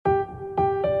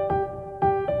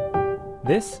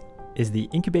This is the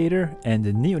Incubator and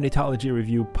the Neonatology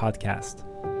Review podcast.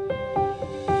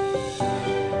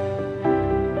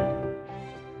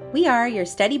 We are your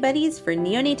study buddies for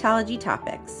neonatology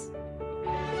topics.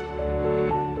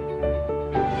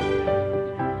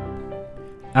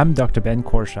 I'm Dr. Ben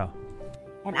Korshaw.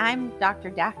 And I'm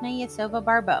Dr. Daphne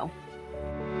Yasova-Barbeau.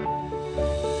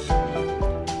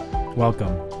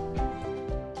 Welcome.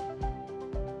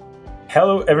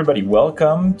 Hello, everybody.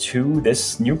 Welcome to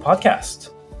this new podcast.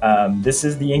 This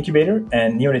is the Incubator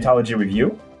and Neonatology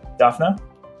Review. Daphne,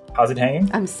 how's it hanging?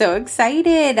 I'm so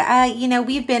excited.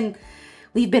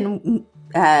 We've been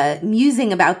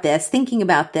musing about this, thinking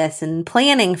about this, and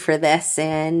planning for this,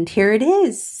 and here it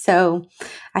is. So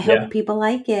I hope people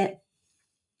like it.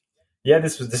 Yeah,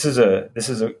 this is a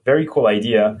very cool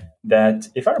idea that,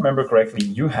 if I remember correctly,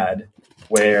 you had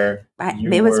where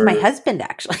it was my husband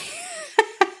actually.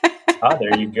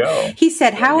 There you go. He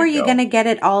said, "How are you going to get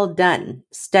it all done?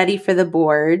 Study for the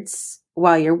boards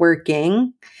while you're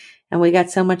working, and we got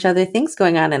so much other things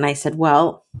going on." And I said,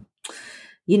 "Well,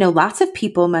 lots of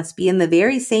people must be in the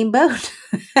very same boat."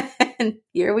 And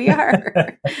here we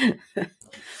are.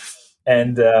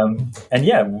 And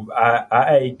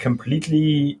I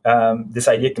completely, this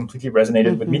idea completely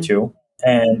resonated with me too.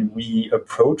 And we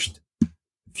approached a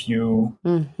few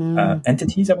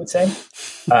entities, I would say,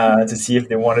 to see if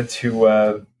they wanted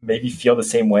to maybe feel the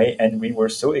same way. And we were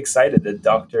so excited that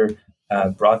Dr.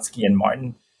 Brodsky and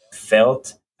Martin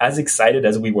felt as excited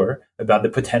as we were about the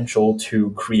potential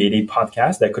to create a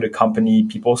podcast that could accompany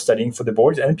people studying for the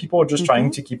boards and people just trying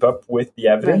to keep up with the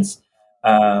evidence.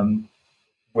 Right.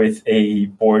 With a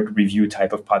board review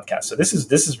type of podcast. So this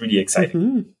is really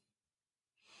exciting.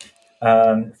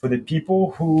 For the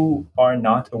people who are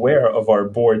not aware of our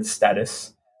board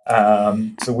status,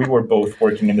 so we were both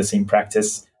working in the same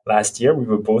practice last year. We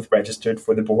were both registered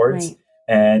for the boards,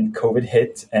 and COVID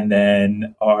hit, and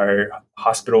then our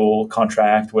hospital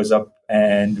contract was up,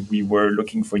 and we were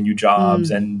looking for new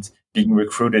jobs and being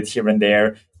recruited here and there.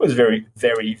 It was very,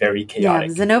 very, very chaotic. Yeah, it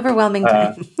was an overwhelming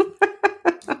time.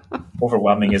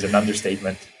 Overwhelming is an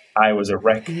understatement. I was a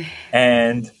wreck.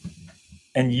 And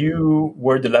you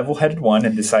were the level-headed one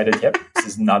and decided, this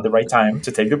is not the right time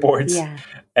to take the boards. Yeah.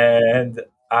 And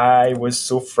I was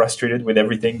so frustrated with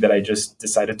everything that I just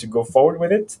decided to go forward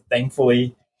with it.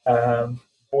 Thankfully,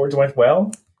 boards went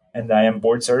well, and I am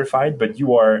board certified, but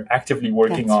you are actively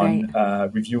working on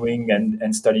reviewing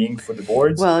and studying for the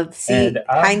boards. Well, see,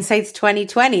 hindsight's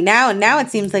 2020. Now it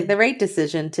seems like the right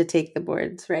decision to take the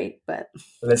boards, right? But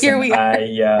listen, here we are.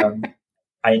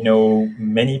 I know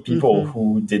many people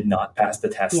who did not pass the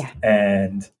test. Yeah.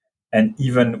 And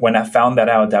even when I found that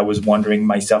out, I was wondering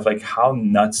myself, like, how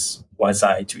nuts was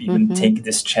I to even take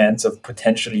this chance of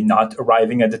potentially not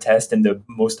arriving at the test in the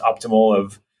most optimal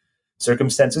of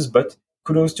circumstances? But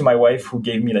kudos to my wife who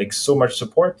gave me so much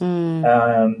support.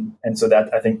 And so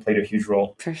that I think played a huge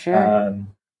role. For sure.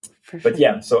 But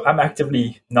yeah, so I'm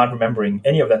actively not remembering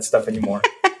any of that stuff anymore.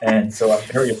 And so I'm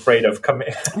very afraid of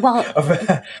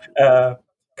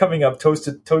coming up toe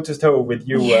to toe with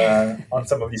you on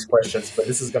some of these questions, but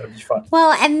this is going to be fun.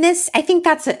 Well, and I think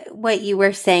that's what you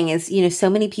were saying is, so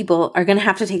many people are going to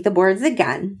have to take the boards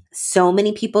again. So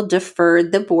many people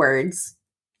deferred the boards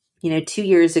 2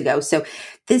 years ago. So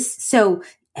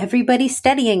everybody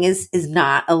studying is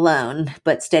not alone,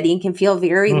 but studying can feel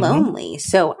very lonely.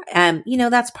 So,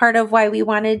 that's part of why we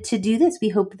wanted to do this. We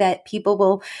hope that people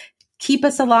will keep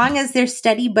us along as their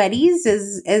study buddies,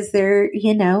 as they're,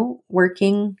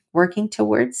 working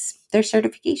towards their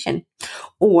certification,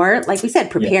 or like we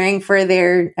said, preparing for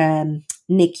their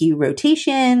NICU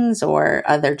rotations or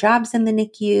other jobs in the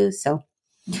NICU. So,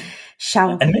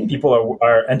 and many people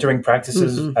are entering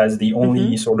practices as the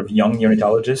only sort of young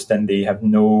neonatologist, and they have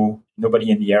nobody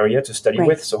in the area to study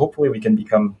with. So hopefully we can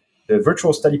become the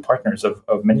virtual study partners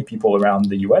of many people around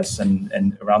the US and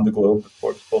around the globe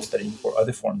for people studying for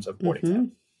other forms of board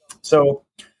exam. So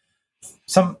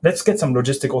let's get some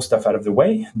logistical stuff out of the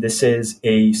way. This is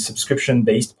a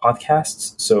subscription-based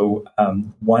podcast. So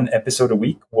one episode a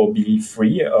week will be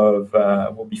free,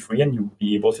 and you'll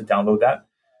be able to download that.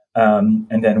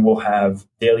 And then we'll have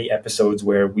daily episodes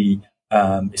where we,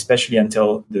 especially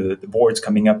until the board's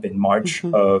coming up in March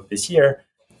of this year,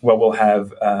 where we'll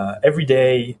have every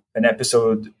day an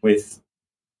episode with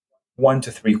 1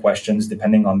 to 3 questions,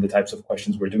 depending on the types of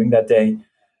questions we're doing that day.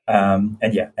 And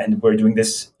we're doing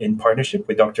this in partnership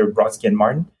with Dr. Brodsky and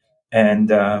Martin. And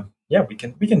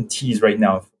we can tease right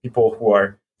now for people who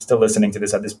are still listening to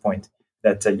this at this point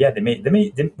that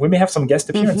we may have some guest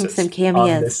appearances, some cameos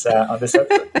on this episode.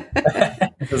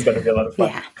 This is going to be a lot of fun.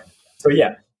 Yeah.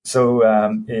 So So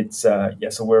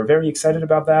so we're very excited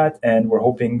about that, and we're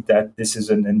hoping that this is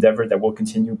an endeavor that will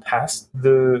continue past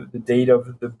the date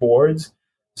of the boards.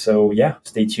 So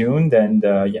stay tuned, and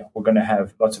we're going to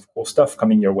have lots of cool stuff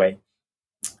coming your way.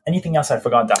 Anything else I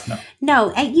forgot, Daphne?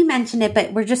 No, you mentioned it,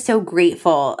 but we're just so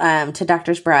grateful to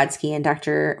Drs. Brodsky and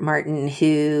Dr. Martin,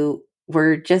 who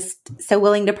were just so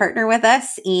willing to partner with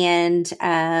us, and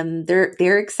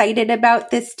they're excited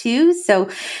about this too. So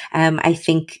I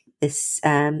think this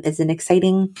is an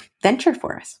exciting venture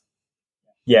for us.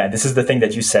 Yeah, this is the thing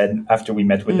that you said after we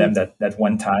met with them that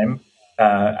one time.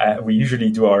 We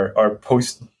usually do our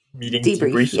post-meeting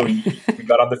debrief. So we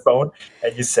got on the phone,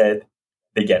 and you said,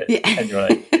 they get it. Yeah. And you're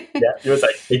like, you was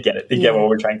like, they get it. They get what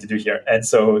we're trying to do here. And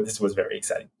so this was very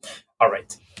exciting. All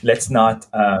right, let's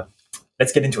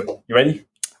get into it. You ready?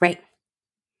 Right.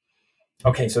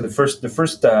 Okay, so the first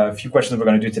few questions we're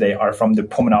going to do today are from the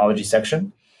pulmonology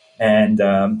section. And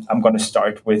I'm going to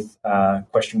start with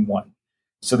question 1.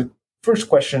 So the first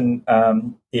question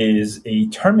is: a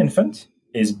term infant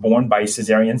is born by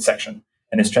cesarean section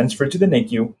and is transferred to the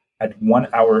NICU at 1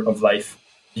 hour of life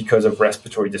because of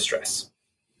respiratory distress.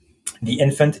 The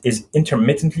infant is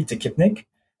intermittently tachypnic,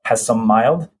 has some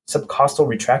mild subcostal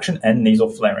retraction and nasal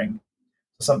flaring.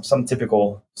 Some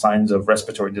typical signs of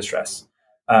respiratory distress.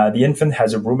 The infant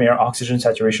has a room air oxygen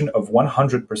saturation of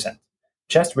 100%.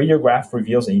 Chest radiograph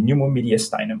reveals a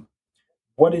pneumomediastinum.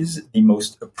 What is the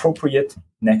most appropriate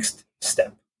next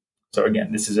step? So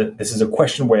again, this is a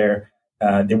question where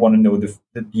they want to know the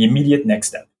immediate next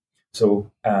step.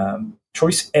 So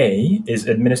choice A is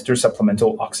administer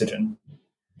supplemental oxygen.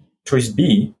 Choice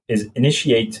B is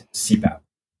initiate CPAP.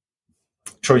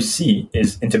 Choice C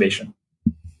is intubation.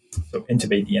 So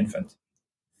intubate the infant.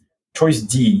 Choice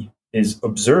D is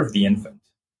observe the infant.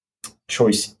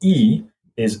 Choice E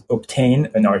is obtain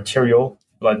an arterial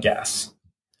blood gas.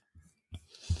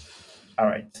 All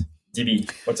right,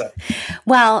 DB, what's up?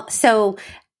 Well, so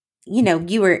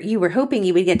you were hoping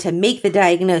you would get to make the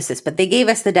diagnosis, but they gave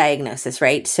us the diagnosis,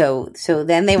 right? So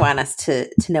then they want us to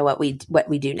know what we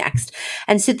do next.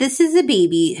 And so this is a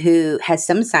baby who has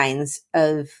some signs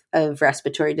of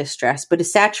respiratory distress, but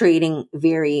is saturating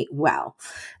very well,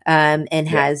 and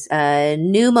has a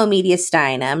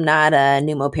pneumomediastinum, not a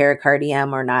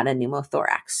pneumopericardium or not a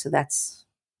pneumothorax. So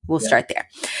we'll start there.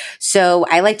 So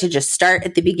I like to just start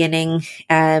at the beginning,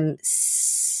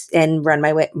 and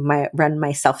run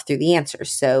myself through the answers.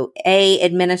 So A,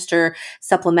 administer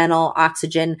supplemental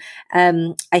oxygen.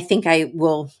 I think I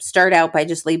will start out by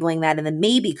just labeling that in the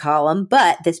maybe column,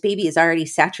 but this baby is already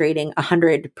saturating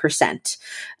 100%.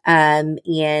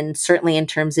 And certainly in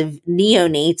terms of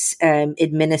neonates,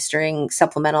 administering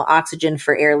supplemental oxygen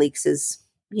for air leaks is,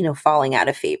 falling out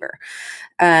of favor.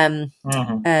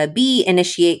 B,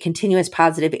 initiate continuous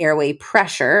positive airway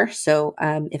pressure. So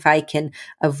if I can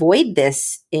avoid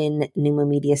this in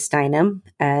pneumomediastinum,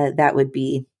 that would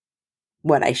be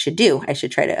what I should do. I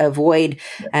should try to avoid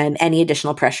any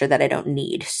additional pressure that I don't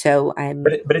need. So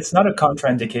but it's not a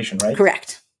contraindication, right?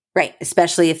 Correct. Right.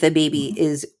 Especially if the baby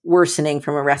is worsening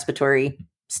from a respiratory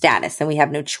status, then we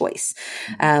have no choice.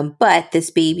 But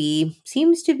this baby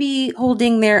seems to be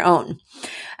holding their own.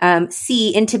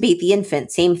 C, intubate the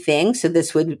infant, same thing. So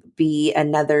this would be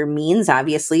another means,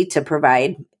 obviously, to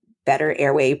provide better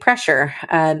airway pressure.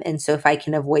 And so if I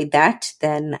can avoid that,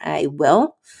 then I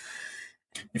will.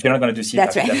 If you're not going to do CPAP,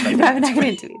 that's right. I'm not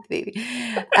going to intubate the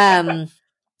baby.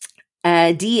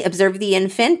 D, observe the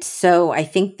infant. So I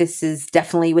think this is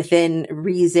definitely within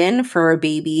reason for a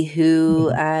baby who,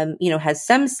 has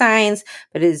some signs,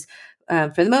 but is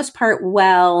for the most part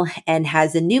well, and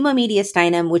has a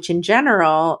pneumomediastinum, which in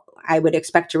general I would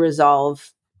expect to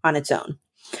resolve on its own.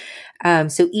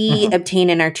 So E, obtain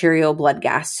an arterial blood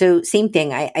gas. So same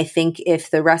thing. I think if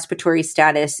the respiratory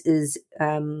status is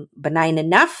benign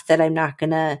enough that I'm not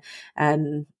going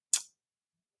to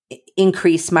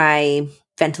increase my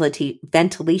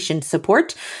ventilatory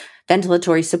support,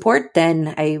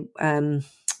 then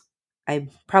I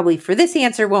probably for this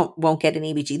answer won't get an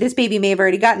ABG. This baby may have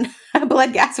already gotten a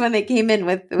blood gas when they came in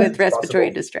with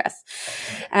respiratory distress.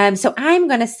 So I'm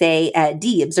going to say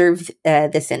D, observe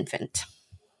this infant.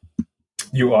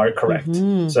 You are correct.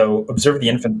 So observe the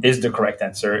infant is the correct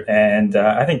answer. And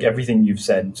I think everything you've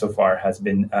said so far has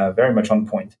been very much on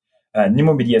point.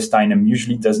 Pneumomediastinum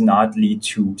usually does not lead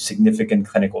to significant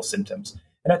clinical symptoms.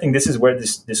 And I think this is where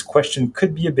this question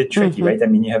could be a bit tricky, right? I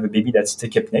mean, you have a baby that's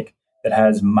tachypnic, that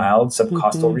has mild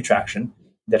subcostal retraction,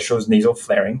 that shows nasal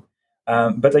flaring.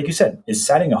 But like you said, is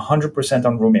satting 100%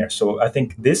 on room air. So I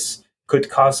think this could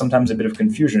cause sometimes a bit of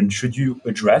confusion. Should you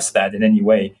address that in any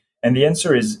way? And the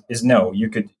answer is no. You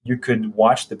could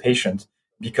watch the patient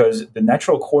because the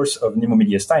natural course of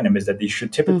pneumomediastinum is that they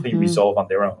should typically resolve on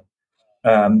their own.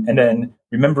 And then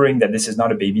remembering that this is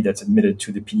not a baby that's admitted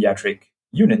to the pediatric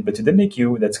unit, but to the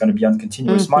NICU that's going to be on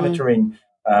continuous monitoring.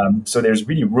 So there's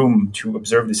really room to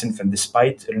observe this infant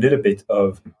despite a little bit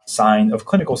of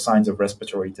clinical signs of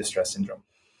respiratory distress syndrome.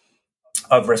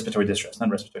 Of respiratory distress, not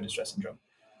respiratory distress syndrome.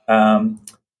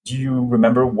 Do you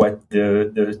remember what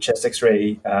the chest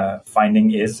X-ray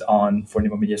finding is for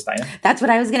pneumomediastinum? That's what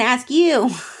I was going to ask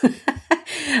you.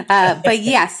 But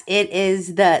yes, it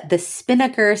is the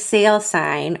spinnaker sail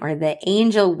sign or the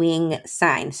angel wing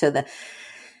sign. So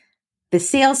the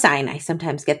sail sign, I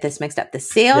sometimes get this mixed up. The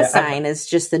sail sign is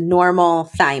just the normal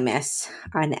thymus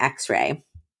on X-ray.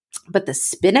 But the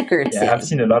spinnaker. Yeah, I've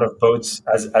seen a lot of boats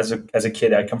as a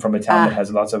kid. I come from a town that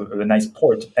has lots of a nice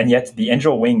port, and yet the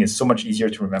angel wing is so much easier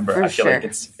to remember. I feel like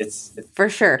it's for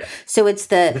sure. Yeah. So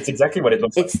that's exactly what it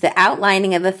looks like. It's the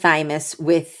outlining of the thymus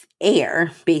with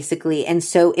air, basically, and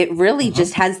so it really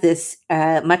just has this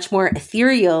much more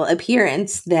ethereal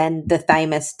appearance than the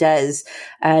thymus does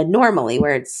normally,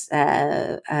 where it's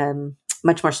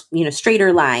much more,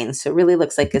 straighter lines. So it really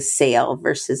looks like a sail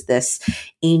versus this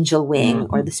angel wing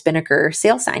or the spinnaker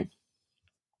sail sign.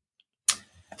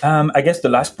 I guess the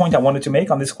last point I wanted to make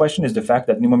on this question is the fact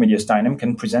that pneumomediastinum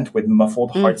can present with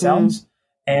muffled heart sounds.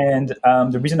 And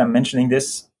the reason I'm mentioning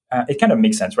this, it kind of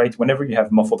makes sense, right? Whenever you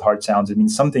have muffled heart sounds, it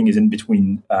means something is in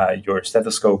between your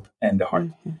stethoscope and the heart.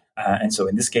 And so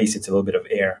in this case, it's a little bit of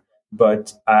air.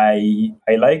 But I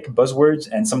like buzzwords,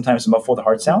 and sometimes muffled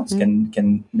heart sounds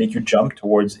can make you jump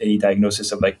towards a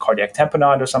diagnosis of like cardiac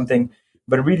tamponade or something.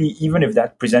 But really, even if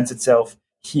that presents itself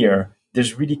here,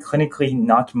 there's really clinically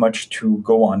not much to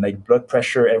go on. Like blood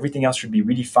pressure, everything else should be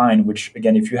really fine, which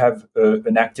again, if you have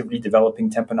an actively developing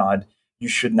tamponade, you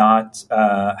should not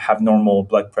have normal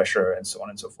blood pressure and so on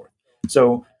and so forth.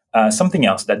 So something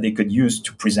else that they could use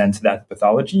to present that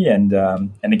pathology. And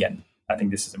again, I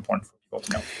think this is important for people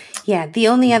to know. Yeah, the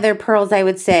only other pearls I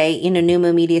would say,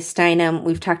 pneumomediastinum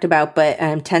we've talked about,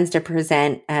 but tends to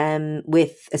present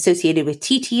associated with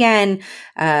TTN,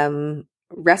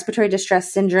 respiratory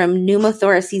distress syndrome,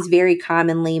 pneumothoraces very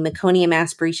commonly, meconium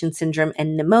aspiration syndrome,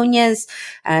 and pneumonias,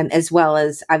 as well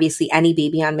as obviously any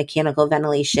baby on mechanical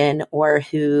ventilation or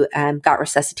who got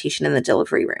resuscitation in the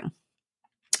delivery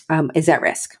room is at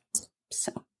risk.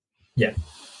 So, yeah.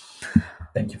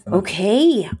 Thank you for that.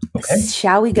 Okay.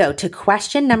 Shall we go to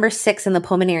question number 6 in the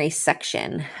pulmonary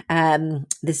section?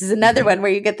 This is another one where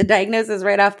you get the diagnosis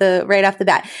right off the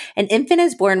bat. An infant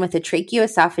is born with a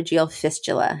tracheoesophageal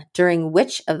fistula. During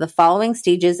which of the following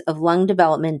stages of lung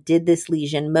development did this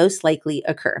lesion most likely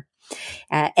occur?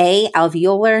 A,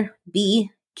 alveolar,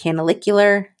 B,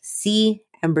 canalicular, C,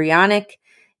 embryonic,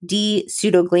 D,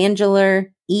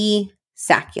 pseudoglandular, E,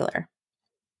 saccular.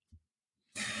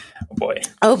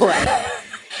 Oh boy.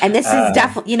 And this is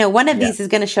definitely, one of these is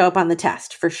going to show up on the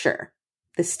test for sure.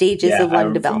 The stages of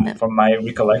lung development. From my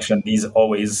recollection, these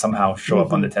always somehow show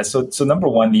up on the test. So number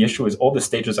one, the issue is all the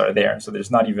stages are there. So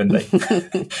there's not even like,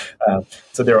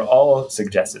 so they're all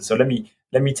suggested. So let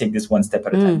me take this one step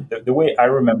at a time. The way I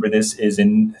remember this is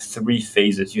in 3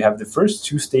 phases. You have the first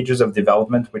 2 stages of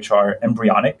development, which are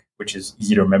embryonic, which is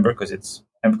easy to remember because it's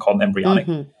called embryonic.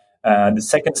 The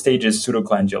second stage is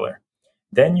pseudoglandular.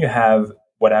 Then you have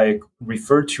what I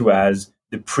refer to as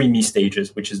the preemie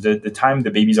stages, which is the time the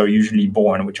babies are usually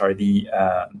born, which are the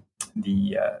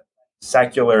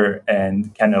saccular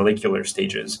and canalicular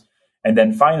stages. And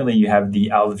then finally, you have the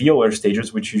alveolar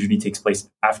stages, which usually takes place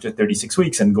after 36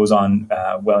 weeks and goes on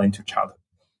well into childhood.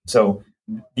 So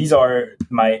these are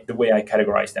the way I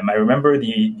categorize them. I remember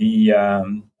the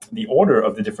order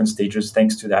of the different stages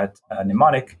thanks to that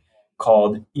mnemonic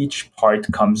called each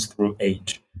part comes through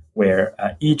age, where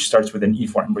each starts with an E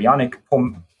for embryonic,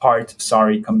 part, it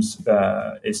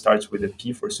starts with a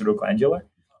P for pseudoglandular,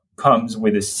 comes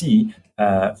with a C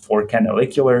for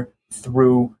canalicular,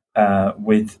 through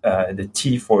with the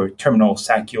T for terminal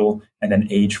saccule, and then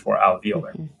H for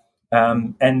alveolar.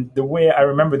 And the way I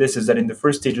remember this is that in the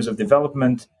first stages of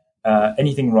development,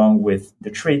 anything wrong with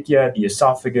the trachea, the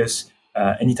esophagus,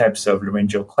 any types of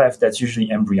laryngeal cleft, that's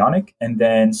usually embryonic. And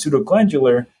then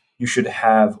pseudoglandular, you should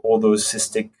have all those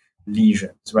cystic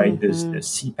lesions, right? There's the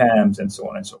CPAMs and so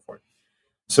on and so forth.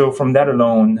 So from that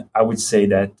alone, I would say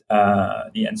that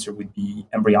the answer would be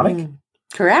embryonic.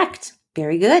 Correct.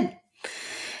 Very good.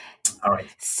 All right.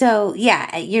 So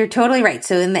yeah, you're totally right.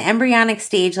 So in the embryonic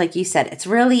stage, like you said, it's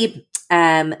really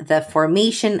the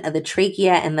formation of the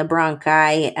trachea and the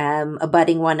bronchi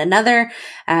abutting one another,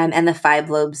 and the 5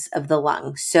 lobes of the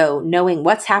lung. So knowing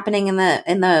what's happening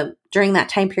during that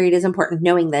time period is important.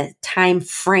 Knowing the time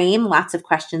frame, lots of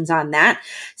questions on that.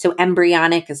 So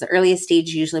embryonic is the earliest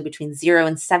stage, usually between 0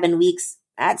 and 7 weeks.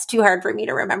 That's too hard for me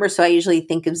to remember. So I usually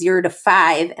think of 0 to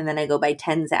 5, and then I go by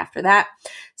 10s after that.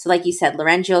 So like you said,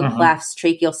 laryngeal clefts,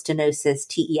 tracheal stenosis,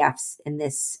 TEFs in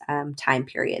this time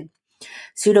period.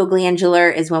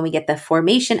 Pseudoglandular is when we get the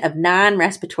formation of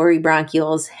non-respiratory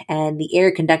bronchioles and the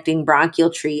air-conducting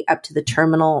bronchial tree up to the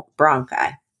terminal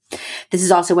bronchi. This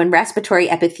is also when respiratory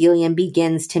epithelium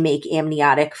begins to make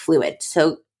amniotic fluid.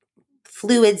 So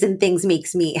fluids and things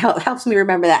helps me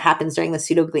remember that happens during the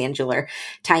pseudoglandular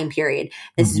time period.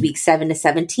 This is week 7 to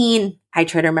 17. I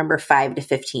try to remember 5 to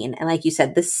 15. And like you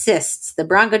said, the cysts, the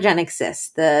bronchogenic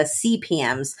cysts, the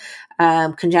CPAMs,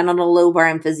 congenital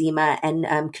lobar emphysema,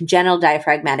 and congenital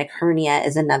diaphragmatic hernia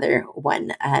is another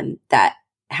one that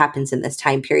happens in this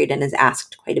time period and is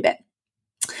asked quite a bit.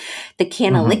 The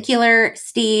canalicular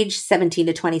stage, 17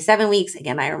 to 27 weeks.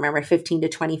 Again, I remember 15 to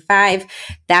 25.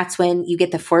 That's when you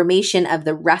get the formation of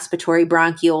the respiratory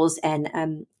bronchioles,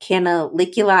 and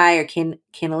canaliculi or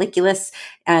canaliculus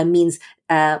means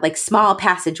like small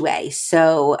passageway.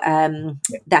 So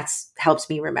that's helps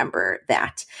me remember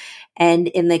that. And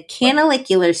in the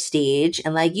canalicular stage,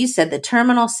 and like you said, the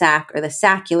terminal sac or the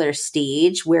saccular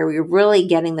stage, where we're really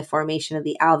getting the formation of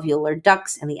the alveolar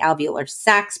ducts and the alveolar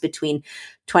sacs between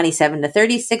 27 to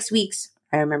 36 weeks.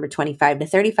 I remember 25 to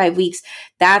 35 weeks.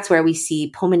 That's where we see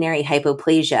pulmonary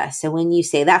hypoplasia. So when you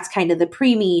say that's kind of the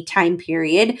preemie time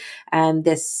period,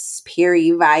 this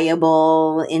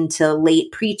peri-viable into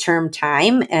late preterm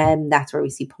time, and that's where we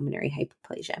see pulmonary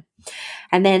hypoplasia.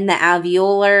 And then the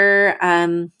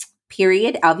alveolar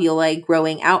period, alveoli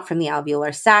growing out from the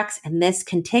alveolar sacs, and this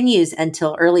continues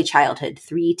until early childhood,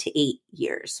 3 to 8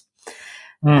 years.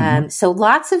 So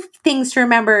lots of things to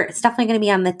remember. It's definitely going to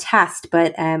be on the test,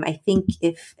 but I think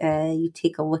if you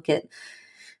take a look at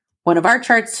one of our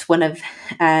charts, one of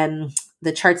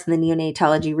the charts in the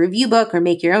neonatology review book, or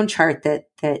make your own chart, that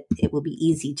it will be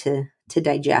easy to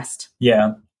digest.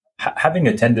 Yeah. Having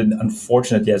attended,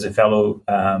 unfortunately, as a fellow,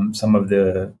 some of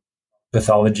the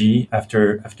pathology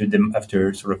after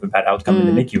sort of a bad outcome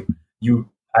in the NICU,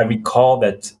 I recall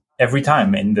that every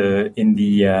time in the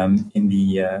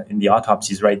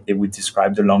autopsies, right, they would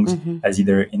describe the lungs as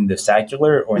either in the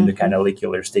saccular or in the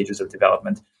canalicular stages of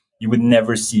development. You would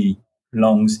never see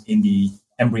lungs in the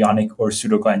embryonic or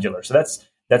pseudoglandular. So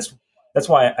that's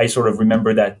why I sort of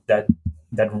remember that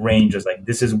range as like,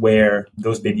 this is where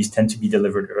those babies tend to be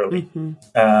delivered early.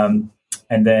 And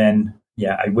then,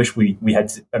 yeah, I wish we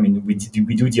had, we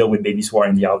do deal with babies who are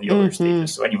in the alveolar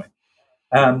stages. So anyway,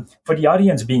 for the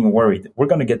audience being worried, we're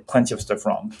going to get plenty of stuff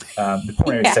wrong. The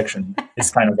pulmonary section is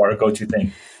kind of our go-to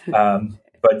thing.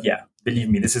 But yeah, believe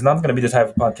me, this is not going to be the type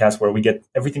of podcast where we get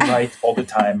everything right all the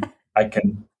time. I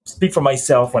can speak for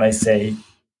myself when I say,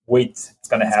 wait, it's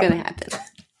going to happen. It's going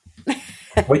to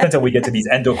happen. Wait until we get to these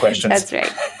endo questions. That's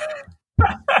right.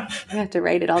 You have to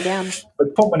write it all down.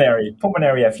 But pulmonary,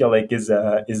 I feel like is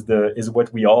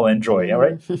what we all enjoy. All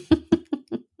right.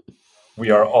 We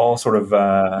are all sort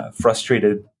of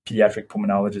frustrated pediatric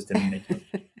pulmonologists in the NICU.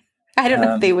 I don't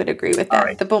know if they would agree with that,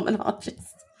 right. the pulmonologists.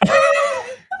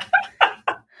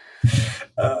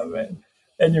 Oh, man.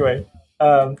 Anyway,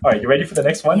 all right, you ready for the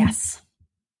next one? Yes.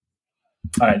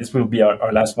 All right, this will be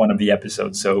our last one of the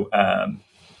episode, so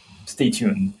stay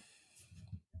tuned.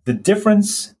 The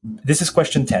difference, this is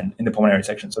question 10 in the pulmonary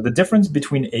section. So the difference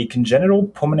between a congenital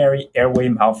pulmonary airway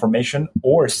malformation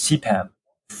or CPAM,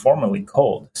 formerly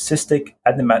called cystic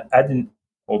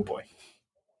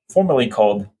formerly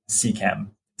called CCAM,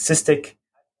 cystic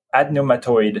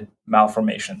adenomatoid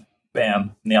malformation.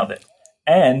 Bam, nailed it.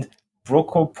 And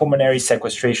bronchopulmonary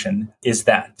sequestration is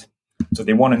that. So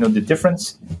they want to know the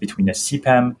difference between a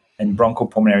CPAM and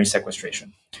bronchopulmonary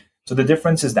sequestration. So the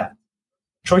difference is that.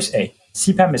 Choice A,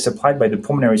 CPAM is supplied by the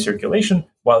pulmonary circulation,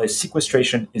 while a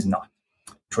sequestration is not.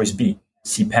 Choice B,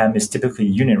 CPAM is typically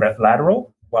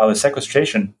unilateral, while a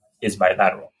sequestration is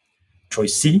bilateral.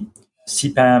 Choice C,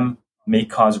 CPAM may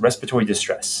cause respiratory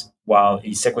distress, while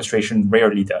a sequestration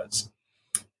rarely does.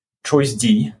 Choice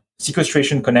D,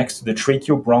 sequestration connects to the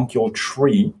tracheobronchial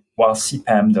tree, while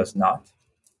CPAM does not.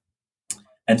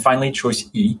 And finally, choice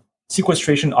E,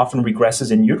 sequestration often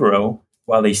regresses in utero,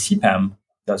 while a CPAM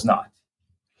does not.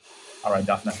 All right,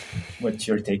 Daphna, what's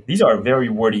your take? These are very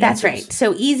wordy That's answers. right.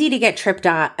 So easy to get tripped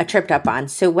up on.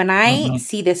 So when I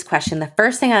see this question, the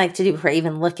first thing I like to do before I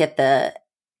even look at the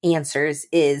answers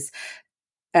is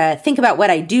think about what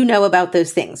I do know about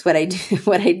those things, what I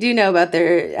do know about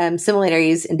their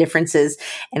similarities and differences,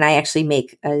 and I actually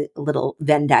make a little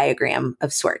Venn diagram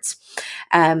of sorts.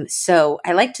 So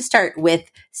I like to start with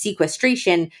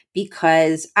sequestration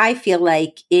because I feel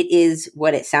like it is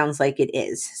what it sounds like it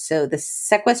is. So the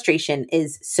sequestration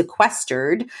is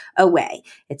sequestered away.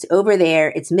 It's over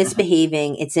there. It's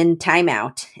misbehaving. It's in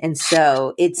timeout, and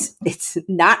so it's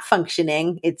not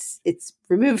functioning. It's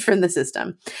removed from the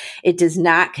system. It does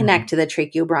not connect to the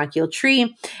tracheobronchial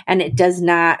tree, and it does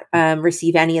not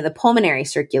receive any of the pulmonary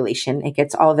circulation. It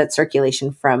gets all of its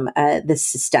circulation from the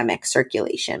systemic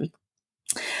circulation.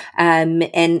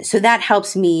 And so that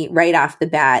helps me right off the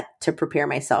bat to prepare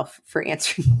myself for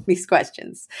answering these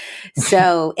questions.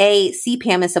 So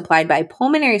CPAM is supplied by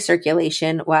pulmonary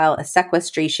circulation while a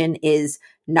sequestration is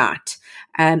not.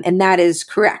 And that is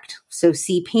correct. So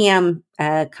CPAM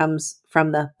comes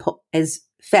from is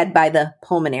fed by the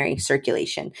pulmonary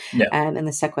circulation. Yeah. And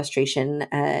the sequestration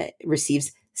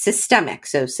receives systemic.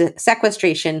 So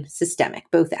sequestration,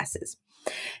 systemic, both S's.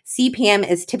 CPAM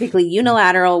is typically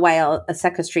unilateral while a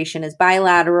sequestration is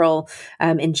bilateral.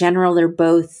 In general, they're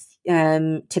both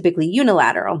typically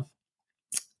unilateral.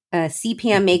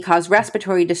 CPAM may cause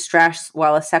respiratory distress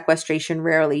while a sequestration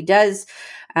rarely does.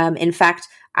 In fact,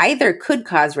 either could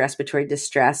cause respiratory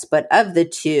distress, but of the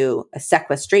two, a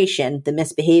sequestration, the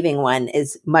misbehaving one,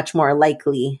 is much more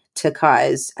likely to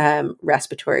cause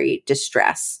respiratory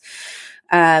distress.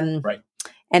 Right.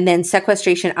 And then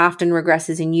sequestration often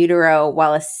regresses in utero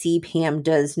while a CPAM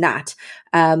does not.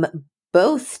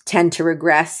 Both tend to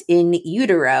regress in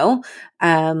utero.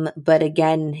 But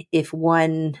again, if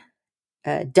one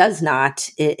does not,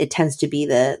 it tends to be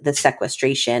the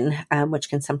sequestration, which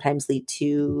can sometimes lead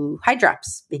to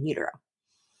hydrops in utero.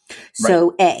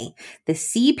 So right. The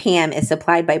CPAM is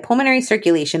supplied by pulmonary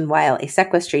circulation while a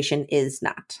sequestration is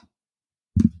not.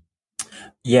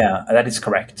 Yeah, that is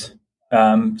correct.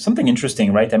 Something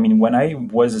interesting, right? I mean, when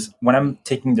I'm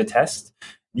taking the test,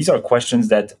 these are questions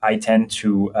that I tend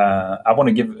to, I want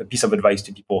to give a piece of advice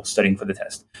to people studying for the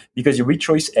test, because you read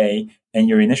choice A and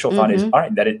your initial thought is, all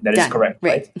right, that is correct,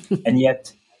 right? And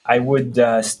yet I would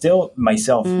still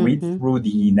myself read through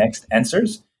the next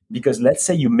answers, because let's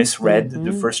say you misread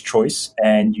the first choice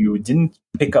and you didn't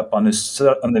pick up on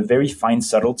the very fine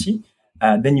subtlety.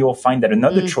 Then you'll find that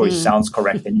another choice sounds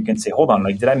correct, and you can say, hold on,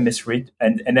 like, did I misread?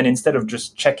 And then instead of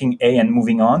just checking A and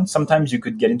moving on, sometimes you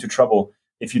could get into trouble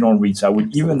if you don't read. So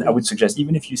I would suggest,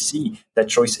 even if you see that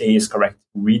choice A is correct,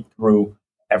 read through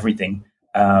everything,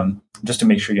 just to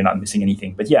make sure you're not missing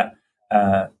anything. But yeah,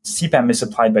 CPAM is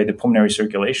supplied by the pulmonary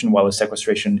circulation while a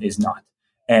sequestration is not.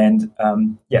 And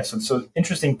so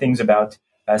interesting things about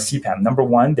CPAM. Number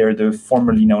one, they're the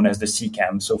formerly known as the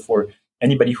CCAM. So for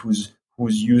anybody who's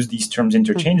used these terms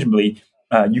interchangeably,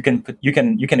 you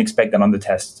can expect that on the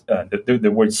test,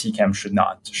 the word CCAM should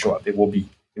not show up. It will be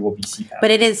CPAM.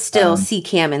 But it is still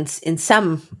CCAM in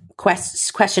some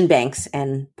question banks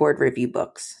and board review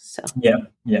books. So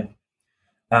yeah.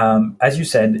 As you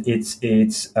said,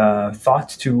 it's thought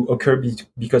to occur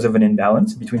because of an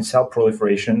imbalance between cell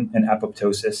proliferation and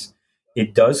apoptosis.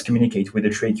 It does communicate with the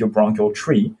tracheobronchial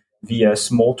tree via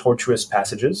small tortuous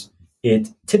passages. It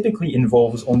typically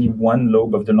involves only one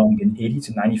lobe of the lung in 80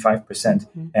 to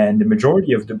 95%, and the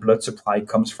majority of the blood supply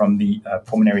comes from the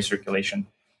pulmonary circulation.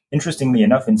 Interestingly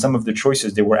enough, in some of the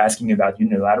choices, they were asking about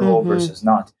unilateral versus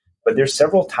not. But there's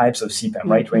several types of CPAM,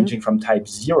 right, ranging from type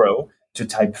 0 to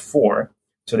type 4.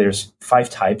 So there's 5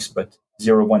 types, but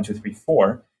 0, 1, 2, 3,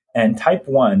 4. And type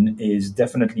 1 is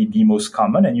definitely the most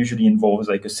common and usually involves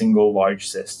like a single large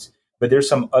cyst. But there's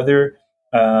some other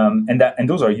and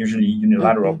those are usually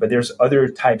unilateral, but there's other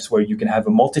types where you can have a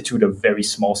multitude of very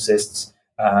small cysts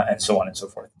and so on and so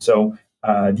forth. So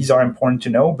these are important to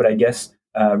know, but I guess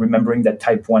remembering that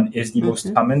type 1 is the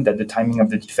most common, that the timing of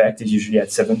the defect is usually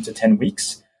at 7 to 10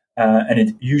 weeks, and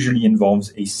it usually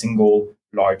involves a single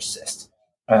large cyst.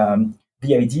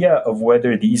 The idea of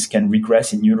whether these can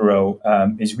regress in utero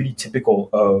is really typical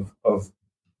of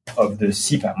the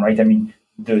CPAM, right? I mean,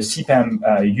 the CPAM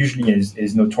usually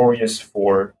is notorious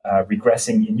for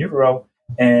regressing in utero,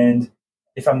 and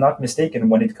if I'm not mistaken,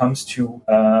 when it comes to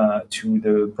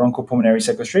the bronchopulmonary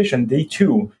sequestration, they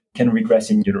too can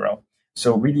regress in utero.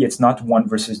 So really, it's not one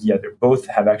versus the other. Both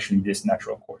have actually this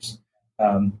natural course.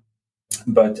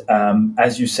 But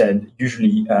as you said,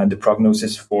 usually the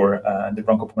prognosis for the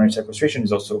bronchopulmonary sequestration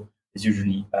is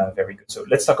usually very good. So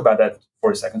let's talk about that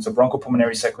for a second. So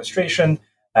bronchopulmonary sequestration.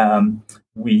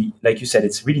 Like you said,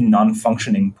 it's really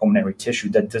non-functioning pulmonary tissue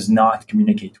that does not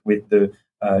communicate with the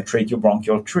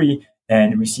tracheobronchial tree,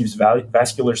 and receives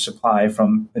vascular supply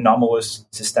from anomalous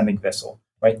systemic vessel,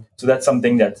 right? So that's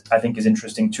something that I think is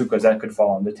interesting too, because that could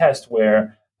fall on the test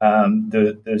where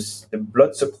the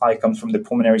blood supply comes from the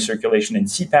pulmonary circulation in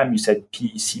CPAM. You said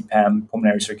P, CPAM,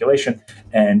 pulmonary circulation,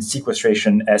 and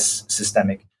sequestration, S,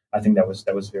 systemic. I think that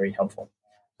was very helpful.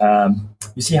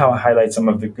 You see how I highlight some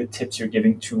of the good tips you're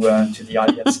giving to the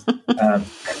audience.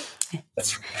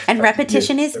 And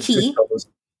repetition is key.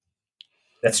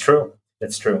 That's true.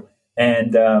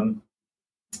 And so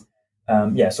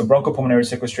bronchopulmonary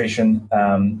sequestration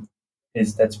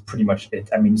that's pretty much it.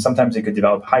 I mean, sometimes they could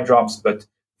develop hydrops, but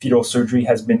fetal surgery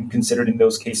has been considered in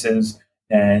those cases,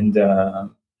 and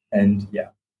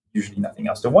usually nothing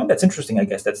else. The one that's interesting, I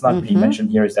guess, that's not really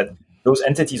mentioned here is that those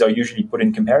entities are usually put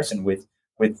in comparison with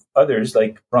others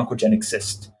like bronchogenic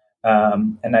cyst,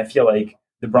 and I feel like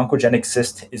the bronchogenic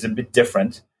cyst is a bit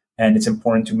different, and it's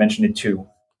important to mention it too,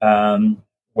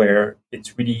 where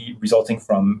it's really resulting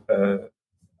from an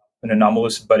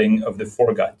anomalous budding of the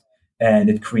foregut, and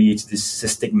it creates this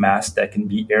cystic mass that can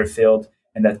be air-filled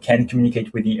and that can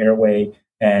communicate with the airway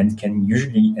and can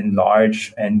usually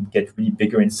enlarge and get really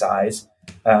bigger in size,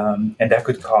 and that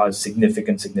could cause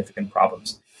significant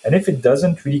problems. And if it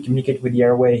doesn't really communicate with the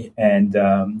airway and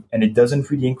it doesn't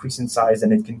really increase in size,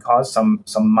 then it can cause some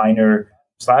minor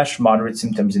 / moderate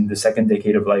symptoms in the second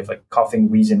decade of life, like coughing,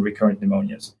 wheezing, recurrent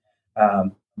pneumonias.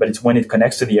 But it's when it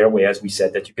connects to the airway, as we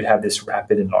said, that you could have this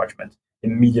rapid enlargement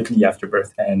immediately after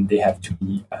birth, and they have to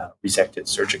be resected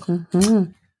surgically.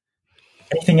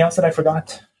 Anything else that I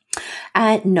forgot?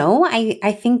 No,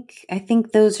 I think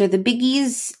those are the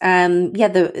biggies.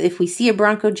 If we see a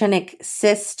bronchogenic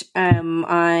cyst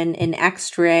on an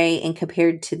X-ray and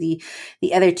compared to the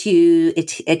other two,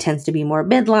 it tends to be more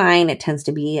midline. It tends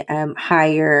to be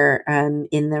higher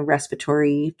in the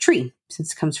respiratory tree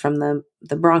since it comes from the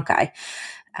bronchi.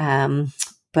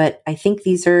 But I think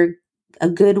these are a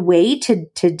good way to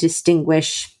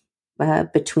distinguish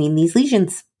between these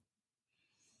lesions.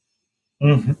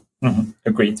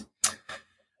 Agreed.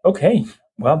 Okay,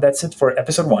 well, that's it for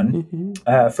episode 1.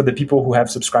 For the people who have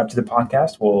subscribed to the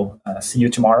podcast, we'll see you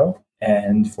tomorrow.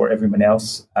 And for everyone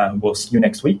else, we'll see you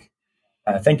next week.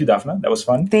 Thank you, Daphna. That was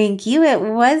fun. Thank you. It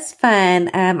was fun.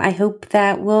 I hope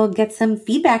that we'll get some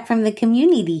feedback from the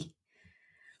community.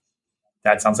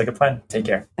 That sounds like a plan. Take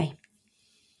care. Bye.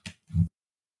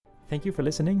 Thank you for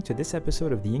listening to this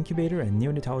episode of the Incubator and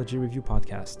Neonatology Review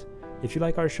podcast. If you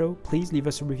like our show, please leave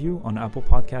us a review on Apple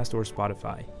Podcast or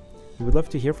Spotify. We would love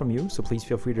to hear from you, so please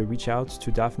feel free to reach out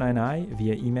to Daphna and I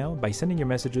via email by sending your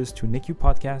messages to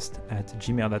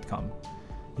nicupodcast@gmail.com.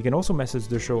 You can also message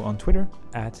the show on Twitter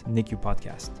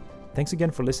 @NICUPodcast. Thanks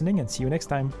again for listening, and see you next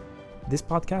time. This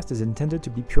podcast is intended to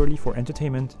be purely for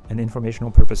entertainment and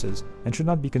informational purposes and should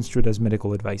not be construed as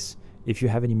medical advice. If you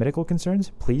have any medical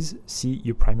concerns, please see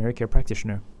your primary care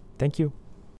practitioner. Thank you.